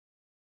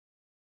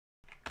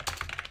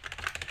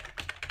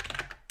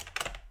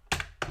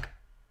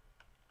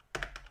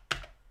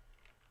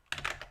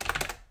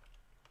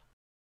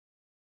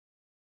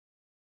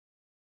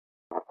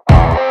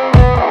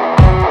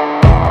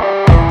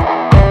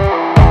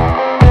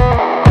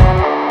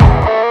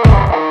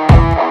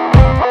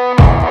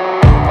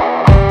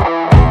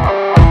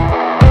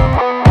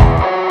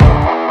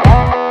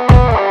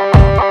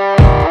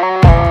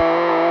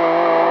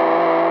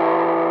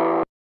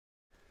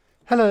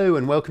Hello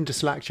and welcome to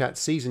Slack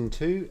Season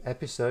 2,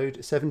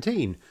 Episode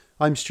 17.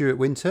 I'm Stuart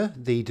Winter,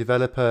 the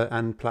developer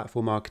and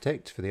platform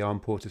architect for the ARM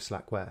port of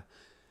Slackware.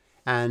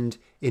 And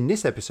in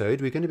this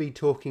episode, we're going to be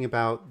talking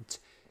about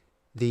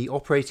the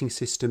operating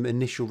system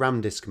initial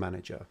RAM disk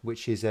manager,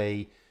 which is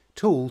a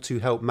tool to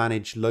help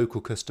manage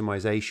local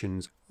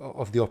customizations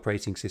of the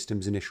operating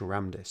system's initial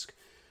RAM disk.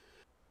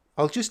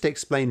 I'll just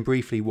explain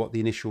briefly what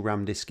the initial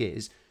RAM disk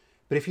is,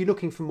 but if you're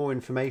looking for more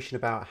information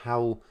about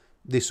how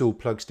this all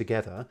plugs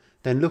together,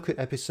 then look at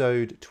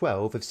episode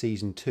 12 of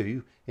season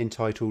 2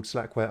 entitled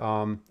Slackware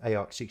ARM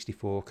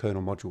ARM64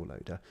 kernel module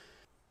loader.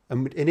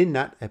 And in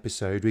that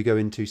episode, we go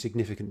into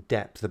significant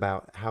depth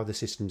about how the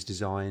system's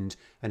designed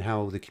and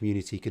how the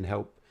community can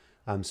help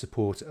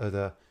support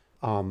other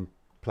ARM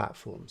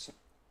platforms.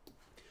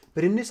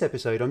 But in this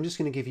episode, I'm just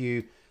going to give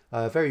you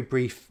a very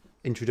brief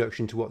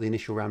introduction to what the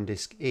initial RAM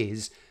disk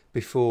is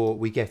before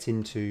we get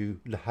into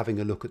having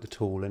a look at the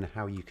tool and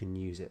how you can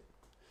use it.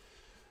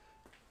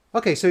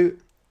 Okay, so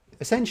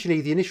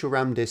essentially the initial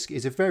RAM disk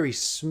is a very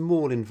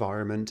small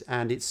environment,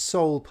 and its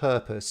sole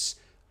purpose,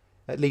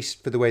 at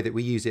least for the way that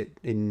we use it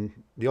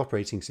in the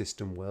operating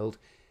system world,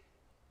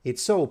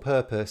 its sole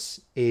purpose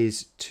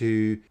is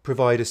to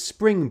provide a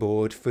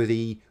springboard for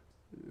the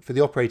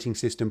operating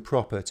system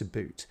proper to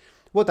boot.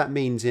 What that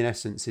means in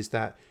essence is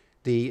that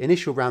the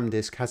initial RAM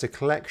disk has a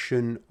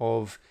collection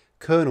of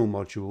kernel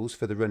modules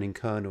for the running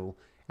kernel,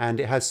 and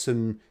it has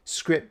some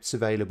scripts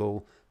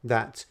available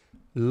that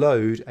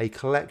load a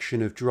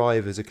collection of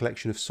drivers, a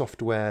collection of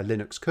software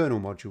Linux kernel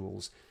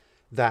modules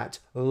that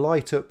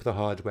light up the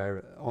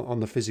hardware on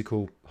the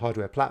physical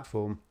hardware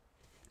platform,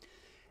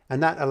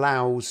 and that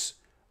allows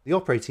the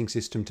operating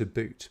system to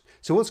boot.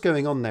 So what's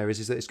going on there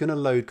is that it's going to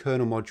load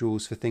kernel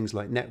modules for things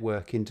like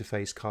network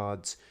interface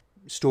cards,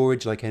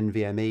 storage like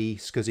NVMe,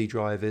 SCSI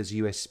drivers,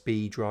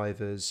 USB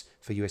drivers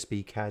for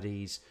USB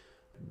caddies,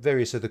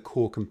 various other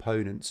core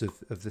components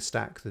of the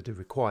stack that are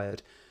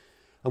required.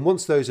 And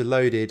once those are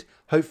loaded,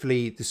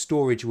 hopefully the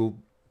storage will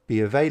be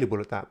available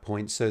at that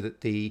point so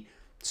that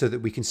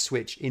we can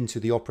switch into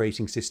the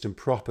operating system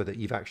proper that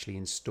you've actually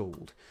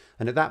installed.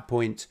 And at that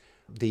point,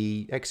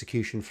 the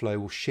execution flow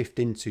will shift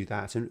into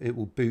that and it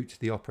will boot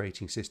the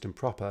operating system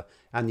proper,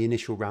 and the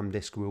initial RAM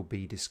disk will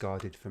be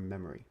discarded from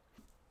memory.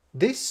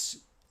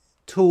 This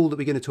tool that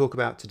we're going to talk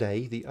about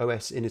today, the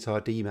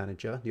os-initrd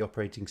manager, the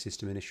operating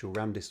system initial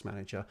RAM disk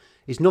manager,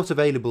 is not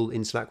available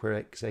in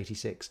Slackware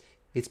x86.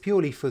 It's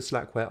purely for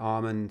Slackware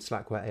ARM and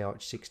Slackware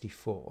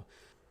ARM64.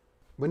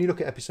 When you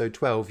look at episode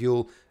 12,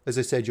 as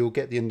I said, you'll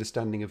get the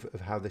understanding of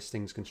how this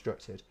thing's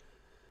constructed.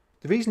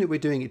 The reason that we're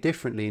doing it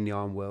differently in the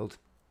ARM world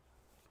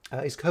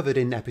is covered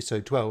in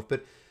episode 12,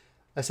 but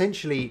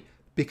essentially,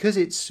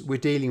 because we're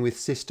dealing with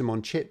system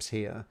on chips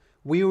here,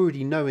 we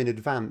already know in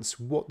advance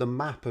what the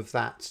map of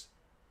that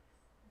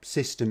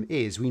system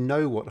is. We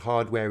know what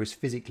hardware is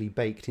physically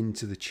baked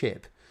into the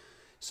chip.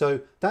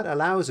 So that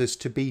allows us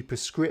to be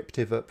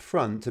prescriptive up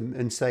front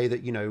and say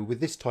that, you know,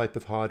 with this type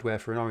of hardware,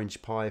 for an Orange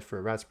Pi, for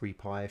a Raspberry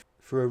Pi,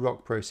 for a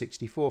Rock Pro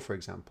 64, for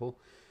example,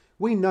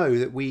 we know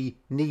that we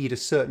need a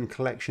certain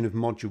collection of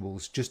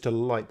modules just to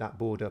light that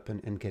board up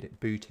and get it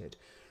booted.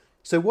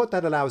 So what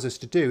that allows us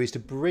to do is to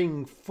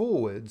bring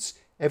forwards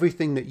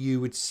everything that you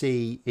would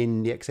see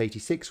in the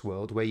x86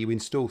 world, where you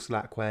install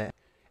Slackware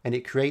and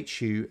it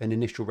creates you an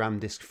initial RAM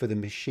disk for the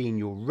machine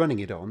you're running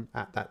it on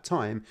at that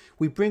time.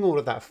 We bring all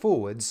of that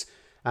forwards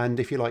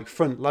and, if you like,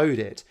 front load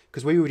it,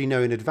 because we already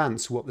know in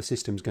advance what the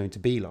system's going to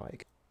be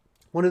like.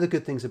 One of the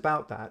good things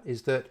about that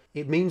is that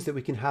it means that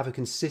we can have a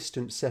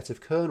consistent set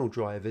of kernel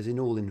drivers in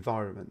all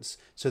environments.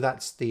 So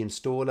that's the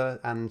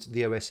installer and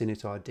the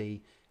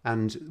os-initrd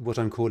and what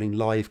I'm calling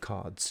live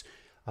cards.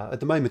 At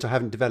the moment I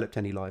haven't developed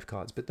any live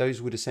cards, but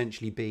those would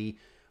essentially be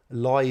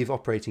live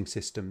operating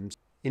systems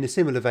in a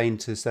similar vein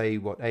to, say,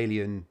 what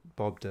Alien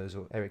Bob does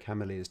or Eric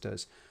Hammerliers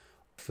does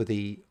for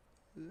the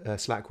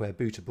Slackware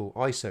bootable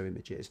ISO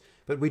images,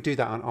 but we do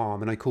that on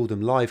ARM, and I call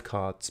them live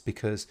cards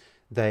because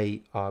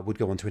they would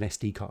go onto an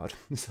SD card.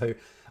 So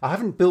I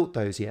haven't built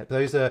those yet, but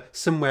those are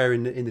somewhere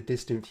in the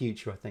distant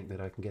future, I think,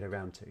 that I can get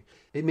around to.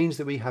 It means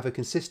that we have a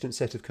consistent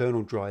set of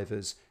kernel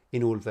drivers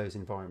in all of those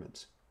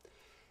environments.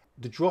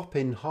 The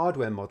drop-in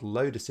hardware model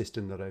loader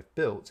system that I've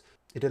built,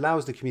 it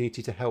allows the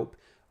community to help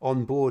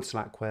onboard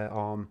Slackware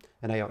ARM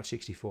and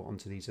ARM64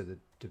 onto these other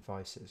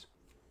devices.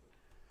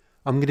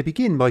 I'm going to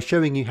begin by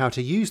showing you how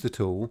to use the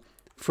tool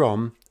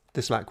from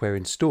the Slackware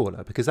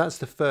installer, because that's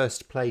the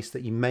first place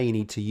that you may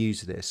need to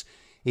use this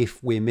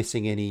if we're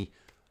missing any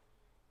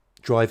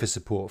driver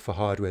support for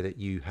hardware that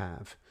you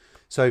have.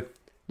 So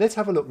let's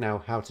have a look now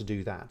how to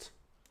do that.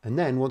 And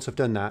then once I've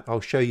done that, I'll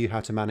show you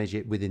how to manage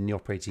it within the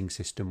operating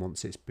system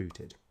once it's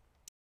booted.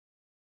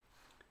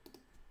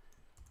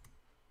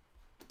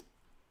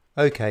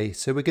 Okay,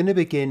 so we're going to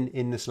begin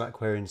in the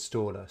Slackware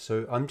installer.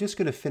 So I'm just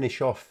going to finish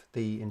off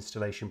the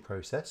installation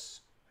process,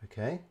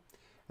 okay?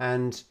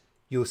 And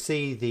you'll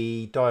see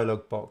the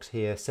dialog box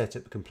here,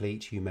 setup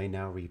complete, you may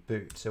now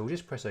reboot. So we'll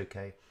just press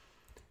OK.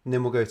 And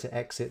then we'll go to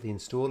exit the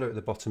installer at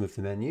the bottom of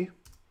the menu.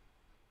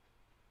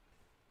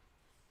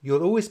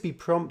 you'll always be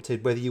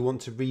prompted whether you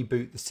want to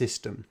reboot the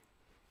system.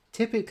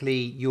 Typically,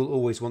 you'll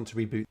always want to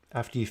reboot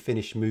after you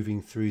finish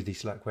moving through the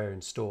Slackware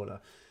installer.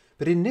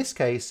 But in this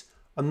case,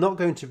 I'm not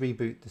going to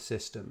reboot the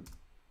system.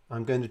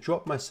 I'm going to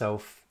drop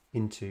myself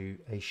into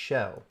a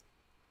shell.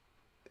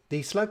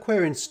 The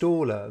Slackware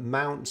installer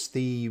mounts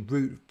the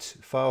root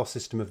file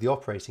system of the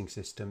operating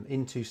system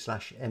into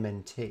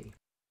 /mnt.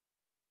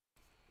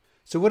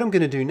 So what I'm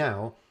going to do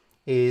now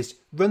is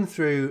run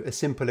through a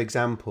simple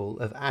example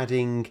of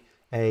adding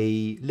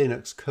a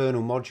Linux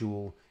kernel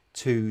module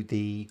to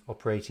the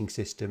operating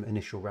system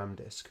initial RAM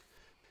disk.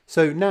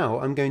 So now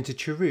I'm going to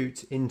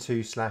chroot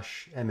into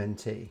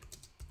 /mnt.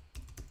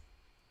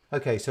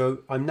 Okay,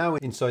 so I'm now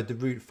inside the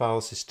root file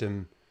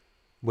system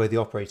where the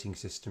operating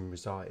system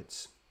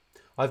resides.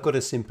 I've got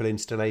a simple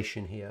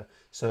installation here,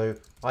 so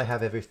I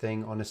have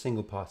everything on a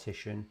single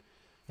partition,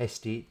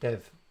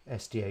 dev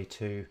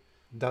sda2.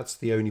 That's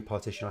the only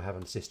partition I have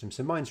on the system,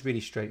 so mine's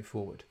really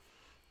straightforward.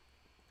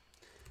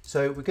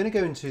 So we're going to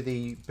go into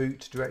the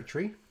boot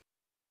directory.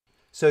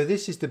 So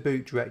this is the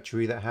boot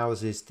directory that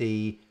houses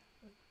the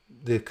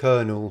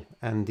kernel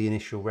and the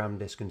initial RAM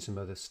disk and some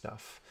other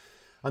stuff.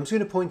 I'm just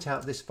going to point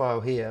out this file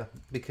here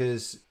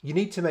because you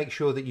need to make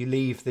sure that you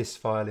leave this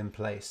file in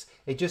place.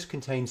 It just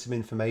contains some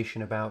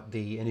information about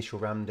the initial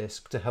RAM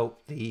disk to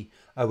help the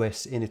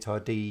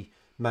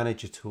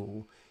os-initrd-mgr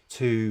tool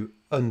to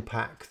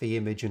unpack the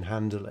image and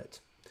handle it.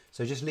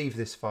 So just leave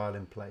this file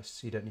in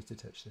place. You don't need to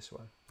touch this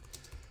one.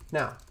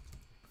 Now,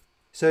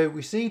 so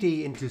we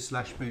cd into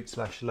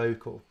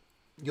 /boot/local.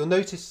 You'll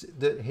notice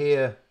that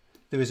here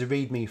there is a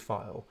README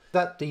file.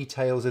 That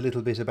details a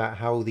little bit about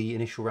how the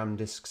initial RAM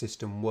disk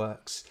system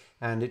works,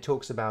 and it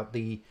talks about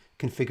the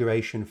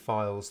configuration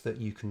files that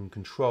you can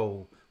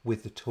control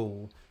with the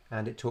tool,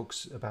 and it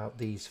talks about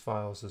these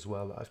files as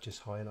well that I've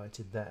just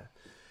highlighted there.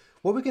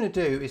 What we're going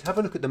to do is have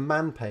a look at the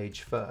man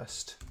page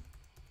first.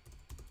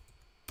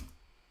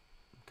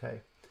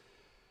 Okay,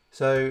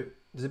 so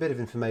there's a bit of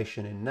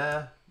information in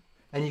there,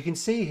 and you can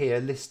see here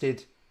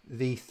listed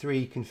the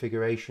 3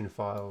 configuration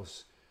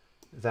files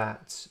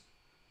that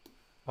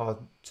are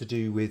to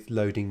do with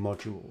loading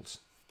modules.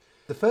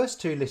 The first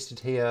 2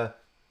 listed here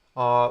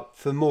are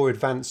for more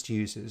advanced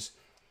users.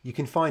 You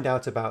can find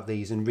out about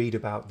these and read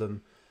about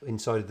them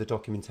inside of the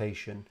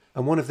documentation.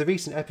 And one of the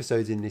recent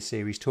episodes in this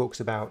series talks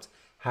about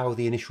how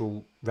the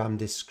initial RAM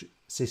disk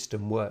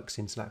system works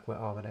in Slackware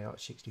ARM and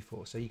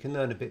AArch64. So you can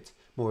learn a bit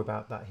more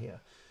about that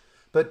here.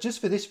 But just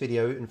for this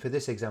video and for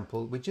this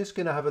example, we're just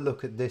going to have a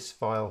look at this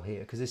file here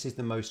because this is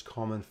the most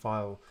common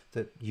file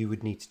that you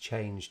would need to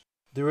change.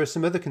 There are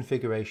some other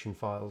configuration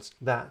files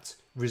that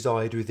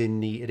reside within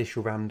the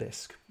initial RAM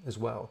disk as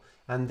well,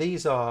 and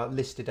these are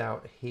listed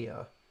out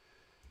here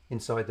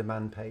inside the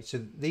man page. So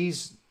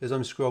these, as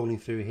I'm scrolling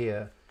through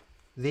here,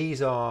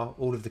 these are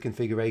all of the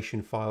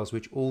configuration files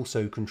which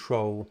also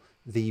control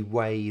the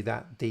way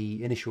that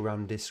the initial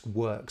RAM disk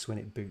works when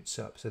it boots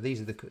up. So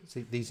these are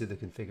the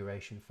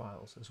configuration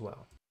files as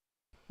well.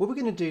 What we're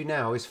going to do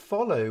now is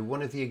follow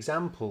one of the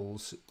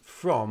examples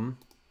from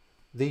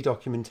the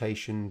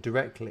documentation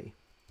directly.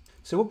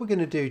 So what we're going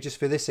to do just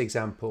for this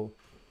example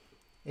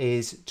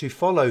is to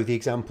follow the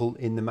example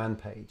in the man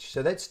page.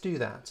 So let's do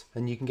that,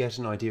 and you can get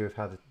an idea of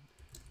how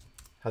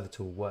the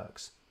tool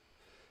works.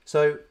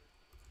 So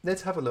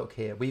let's have a look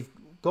here. We've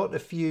got a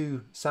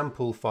few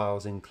sample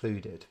files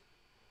included,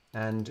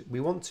 and we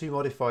want to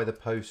modify the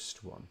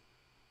post one.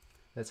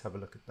 Let's have a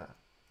look at that.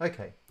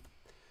 Okay,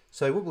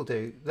 so what we'll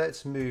do,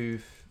 let's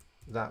move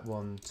that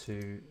one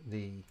to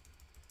the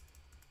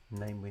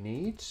name we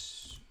need.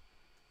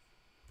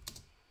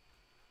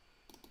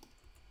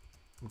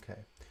 Okay,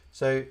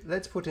 so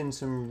let's put in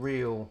some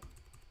real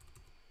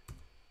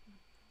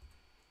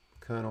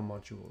kernel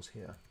modules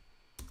here.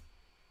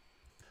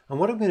 And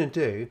what I'm going to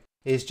do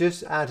is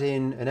just add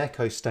in an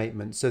echo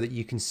statement so that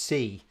you can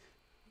see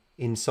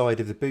inside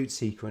of the boot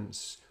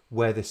sequence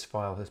where this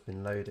file has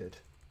been loaded.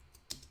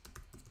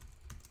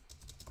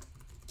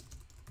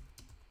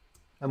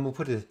 And we'll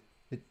put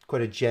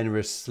quite a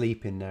generous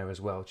sleep in there as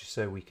well, just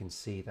so we can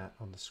see that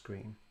on the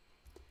screen.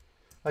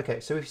 Okay,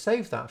 so we've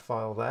saved that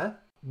file there.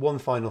 One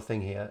final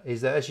thing here is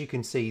that, as you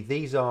can see,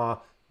 these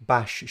are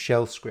bash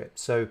shell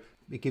scripts, so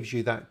it gives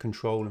you that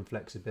control and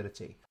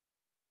flexibility.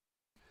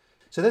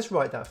 So let's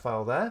write that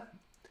file there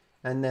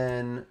and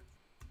then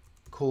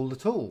call the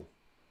tool.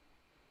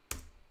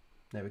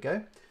 There we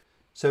go.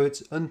 So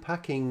it's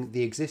unpacking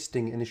the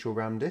existing initial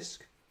RAM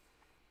disk.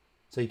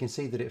 So you can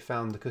see that it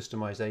found the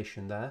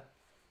customization there.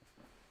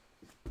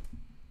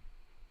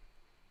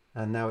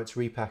 And now it's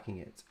repacking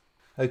it.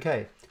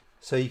 Okay.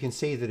 So you can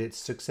see that it's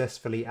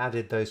successfully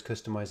added those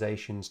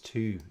customizations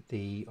to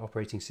the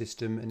operating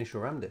system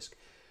initial RAM disk.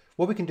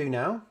 What we can do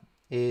now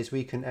is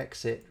we can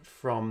exit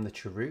from the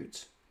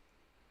chroot,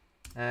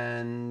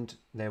 and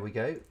there we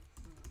go,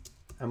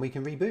 and we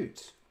can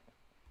reboot.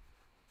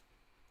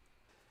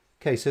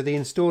 Okay, so the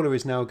installer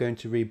is now going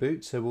to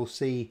reboot, so we'll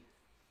see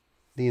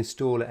the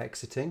installer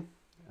exiting,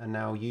 and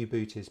now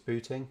U-boot is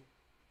booting.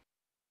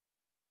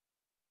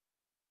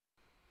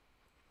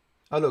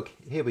 Oh look,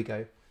 here we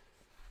go.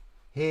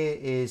 Here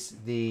is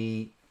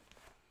the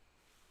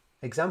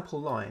example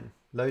line,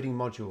 loading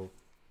module.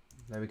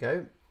 There we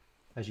go,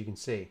 as you can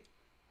see.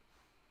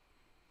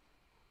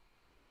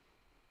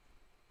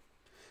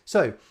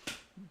 So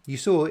you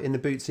saw in the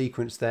boot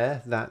sequence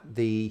there that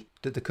the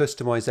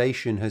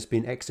customization has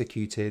been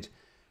executed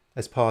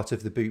as part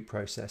of the boot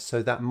process.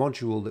 So that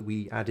module that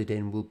we added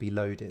in will be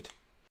loaded.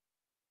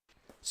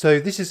 So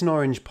this is an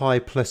Orange Pi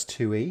Plus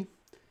 2E.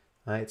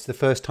 It's the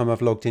first time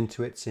I've logged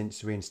into it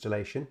since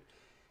reinstallation.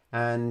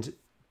 And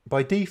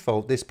by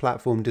default, this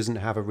platform doesn't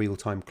have a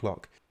real-time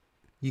clock.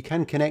 You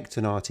can connect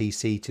an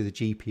RTC to the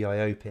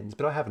GPIO pins,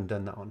 but I haven't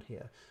done that on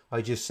here.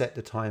 I just set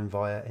the time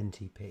via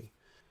NTP.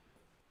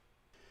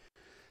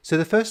 So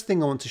the first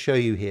thing I want to show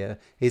you here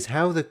is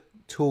how the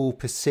tool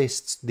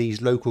persists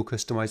these local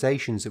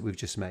customizations that we've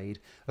just made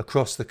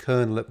across the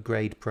kernel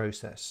upgrade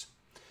process.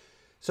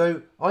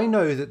 So I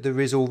know that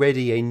there is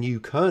already a new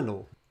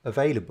kernel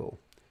available.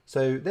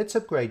 So let's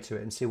upgrade to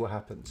it and see what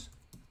happens.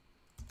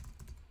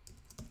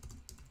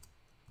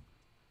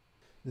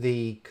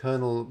 The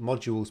kernel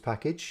modules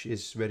package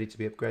is ready to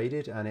be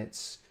upgraded, and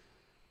it's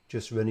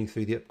just running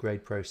through the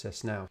upgrade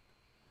process now.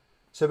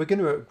 So we're going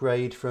to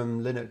upgrade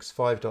from Linux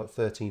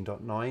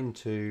 5.13.9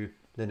 to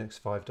Linux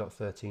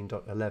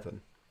 5.13.11.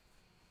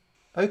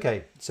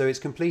 Okay, so it's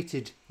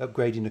completed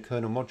upgrading the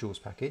kernel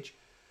modules package,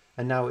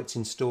 and now it's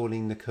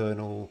installing the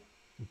kernel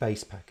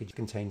base package. It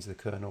contains the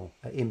kernel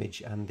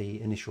image and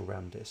the initial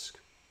RAM disk.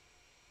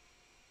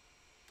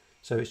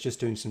 So it's just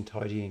doing some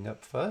tidying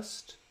up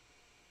first.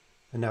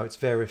 And now it's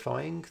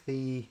verifying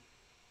the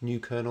new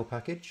kernel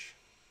package.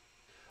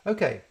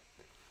 Okay,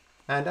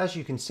 and as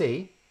you can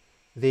see,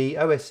 the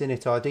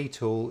os-initrd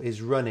tool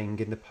is running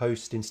in the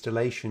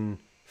post-installation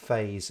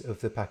phase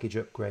of the package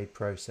upgrade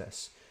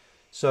process.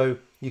 So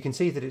you can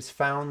see that it's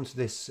found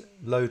this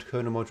load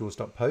kernel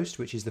modules.post,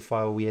 which is the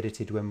file we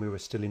edited when we were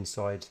still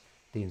inside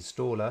the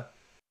installer.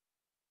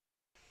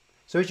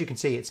 So as you can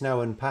see, it's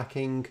now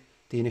unpacking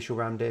the initial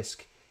RAM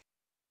disk.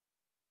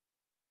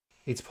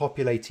 It's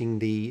populating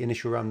the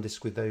initial RAM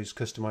disk with those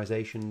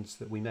customizations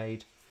that we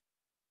made.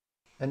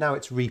 And now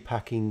it's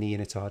repacking the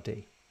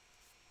initrd.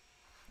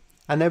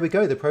 And there we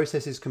go, the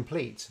process is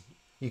complete.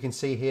 You can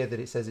see here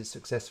that it says it's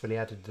successfully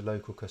added the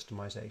local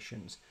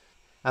customizations.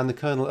 And the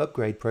kernel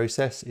upgrade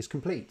process is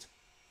complete.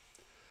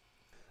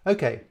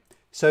 Okay,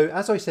 so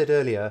as I said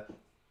earlier,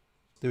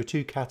 there are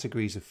two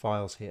categories of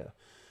files here.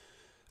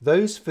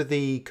 Those for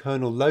the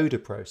kernel loader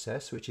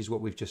process, which is what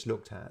we've just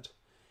looked at,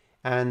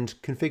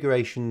 and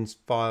configurations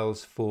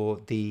files for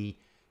the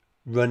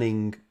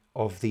running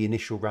of the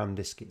initial RAM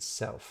disk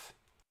itself.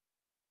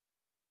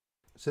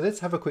 So let's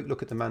have a quick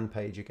look at the man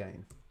page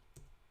again.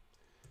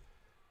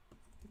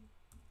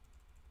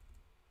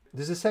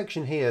 There's a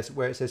section here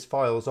where it says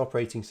files,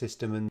 operating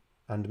system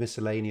and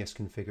miscellaneous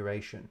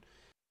configuration.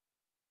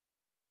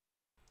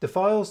 The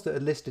files that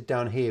are listed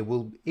down here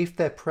will, if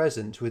they're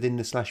present within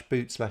the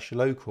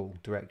 /boot/local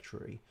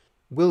directory,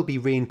 will be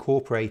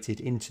reincorporated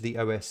into the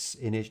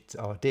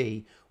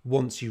os-initrd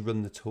once you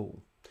run the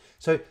tool.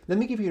 So let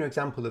me give you an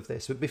example of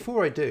this, but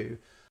before I do,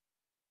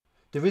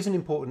 there is an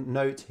important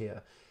note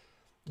here.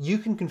 You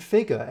can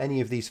configure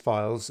any of these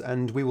files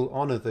and we will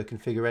honor the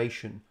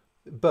configuration,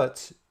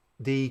 but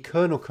the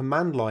kernel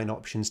command line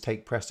options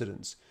take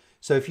precedence.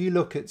 So if you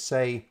look at,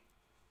 say,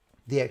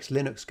 the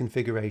X-Linux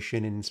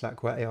configuration in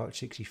Slackware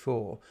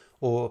ARM64,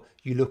 or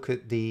you look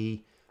at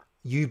the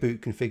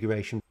U-boot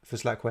configuration for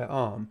Slackware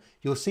ARM,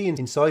 you'll see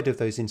inside of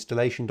those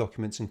installation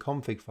documents and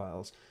config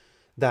files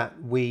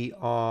that we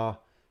are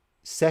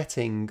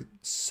setting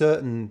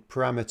certain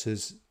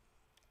parameters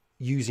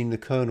using the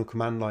kernel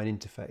command line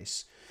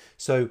interface.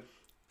 So,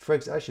 for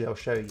example, actually I'll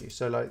show you.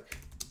 So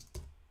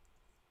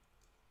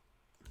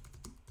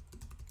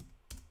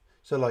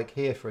like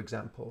here, for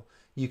example,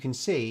 you can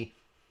see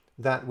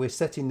that we're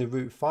setting the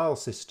root file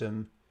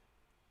system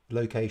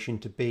location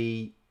to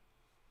be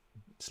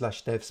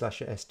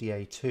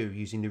 /dev/sda2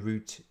 using the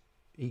root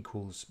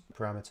equals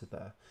parameter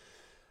there.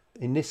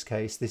 In this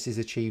case, this is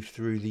achieved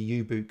through the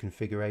U-boot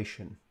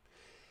configuration.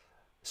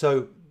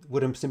 So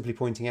what I'm simply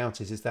pointing out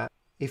is that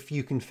if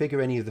you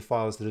configure any of the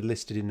files that are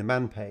listed in the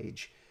man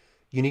page,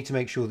 you need to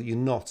make sure that you're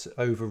not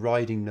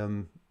overriding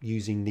them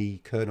using the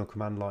kernel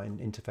command line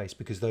interface,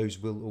 because those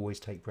will always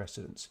take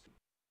precedence.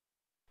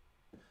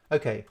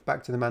 Okay,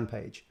 back to the man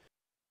page.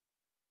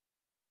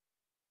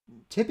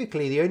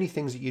 Typically, the only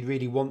things that you'd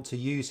really want to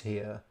use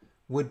here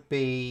would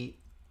be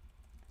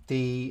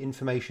the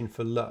information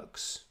for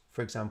Lux,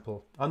 for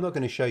example. I'm not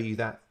going to show you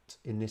that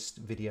in this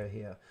video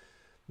here,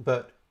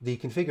 but the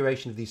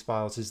configuration of these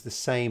files is the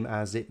same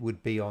as it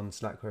would be on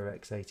Slackware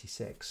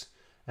x86,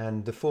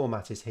 and the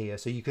format is here,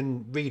 so you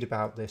can read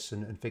about this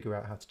and figure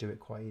out how to do it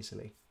quite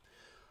easily.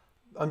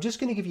 I'm just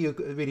going to give you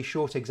a really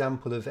short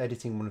example of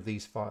editing one of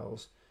these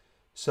files.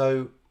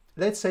 So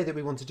let's say that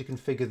we wanted to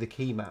configure the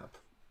key map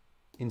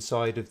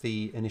inside of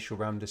the initial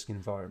RAM disk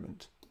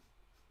environment.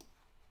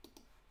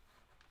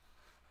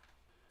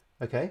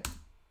 Okay,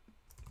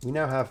 we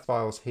now have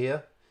files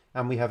here,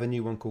 and we have a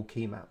new one called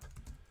key map.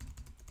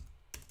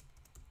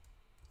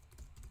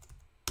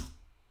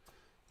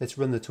 Let's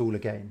run the tool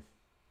again.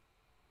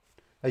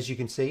 As you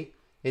can see,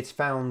 it's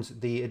found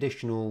the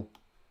additional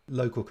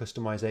local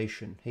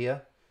customization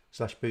here,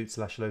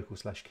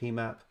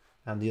 /boot/local/keymap,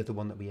 and the other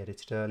one that we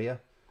edited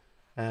earlier.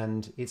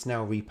 And it's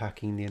now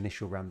repacking the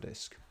initial RAM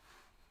disk.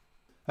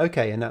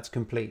 Okay, and that's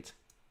complete.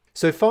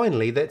 So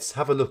finally, let's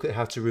have a look at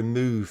how to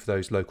remove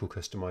those local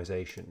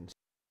customizations.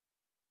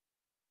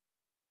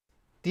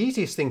 The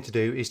easiest thing to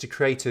do is to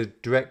create a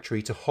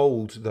directory to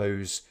hold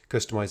those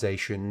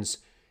customizations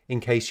in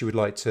case you would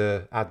like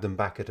to add them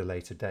back at a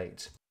later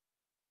date.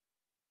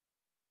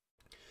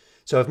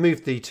 So I've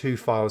moved the two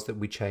files that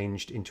we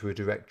changed into a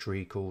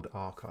directory called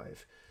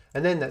archive.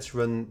 And then let's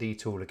run the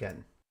tool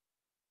again.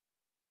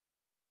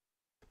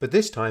 But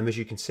this time, as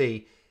you can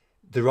see,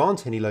 there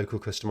aren't any local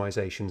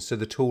customizations, so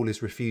the tool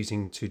is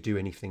refusing to do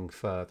anything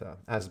further,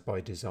 as by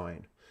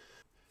design.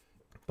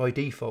 By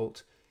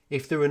default,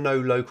 if there are no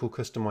local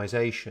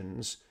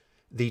customizations,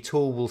 the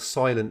tool will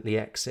silently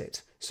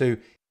exit. So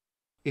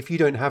if you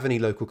don't have any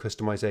local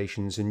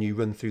customizations and you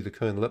run through the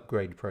kernel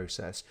upgrade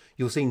process,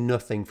 you'll see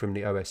nothing from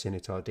the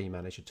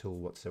os-initrd-mgr tool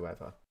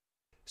whatsoever.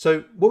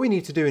 So what we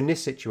need to do in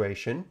this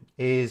situation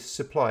is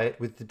supply it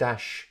with the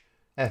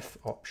 -F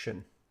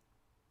option.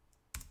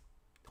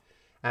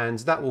 And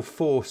that will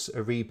force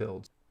a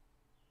rebuild.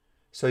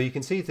 So you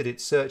can see that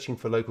it's searching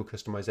for local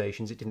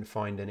customizations, it didn't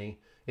find any.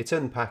 It's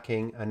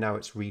unpacking and now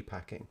it's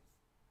repacking.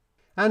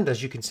 And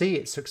as you can see,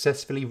 it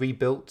successfully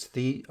rebuilt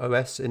the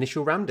OS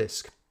initial RAM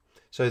disk.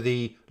 So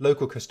the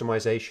local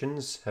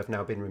customizations have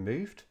now been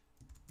removed.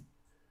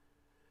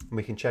 And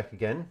we can check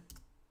again.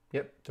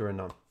 Yep, there are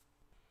none.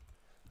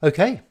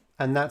 Okay,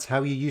 and that's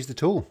how you use the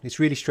tool. It's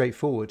really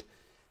straightforward.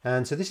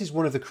 And so this is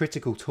one of the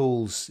critical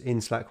tools in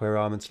Slackware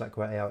ARM and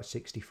Slackware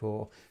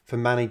ARM64 for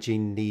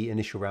managing the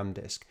initial RAM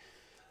disk.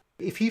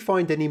 If you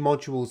find any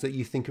modules that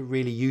you think are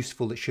really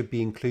useful that should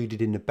be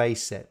included in the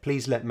base set,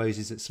 please let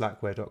Moses at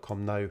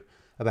slackware.com know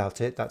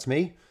about it. That's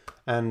me.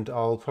 And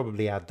I'll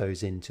probably add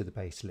those into the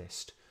base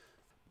list.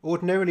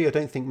 Ordinarily, I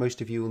don't think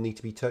most of you will need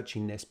to be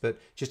touching this, but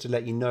just to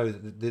let you know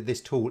that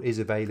this tool is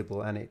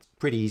available and it's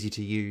pretty easy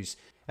to use.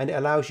 And it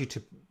allows you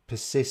to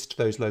persist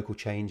those local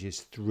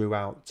changes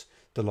throughout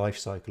the life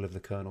cycle of the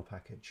kernel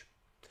package.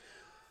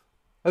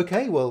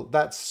 Okay, well,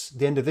 that's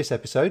the end of this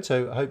episode,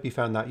 so I hope you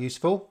found that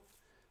useful.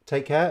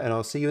 Take care, and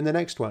I'll see you in the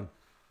next one.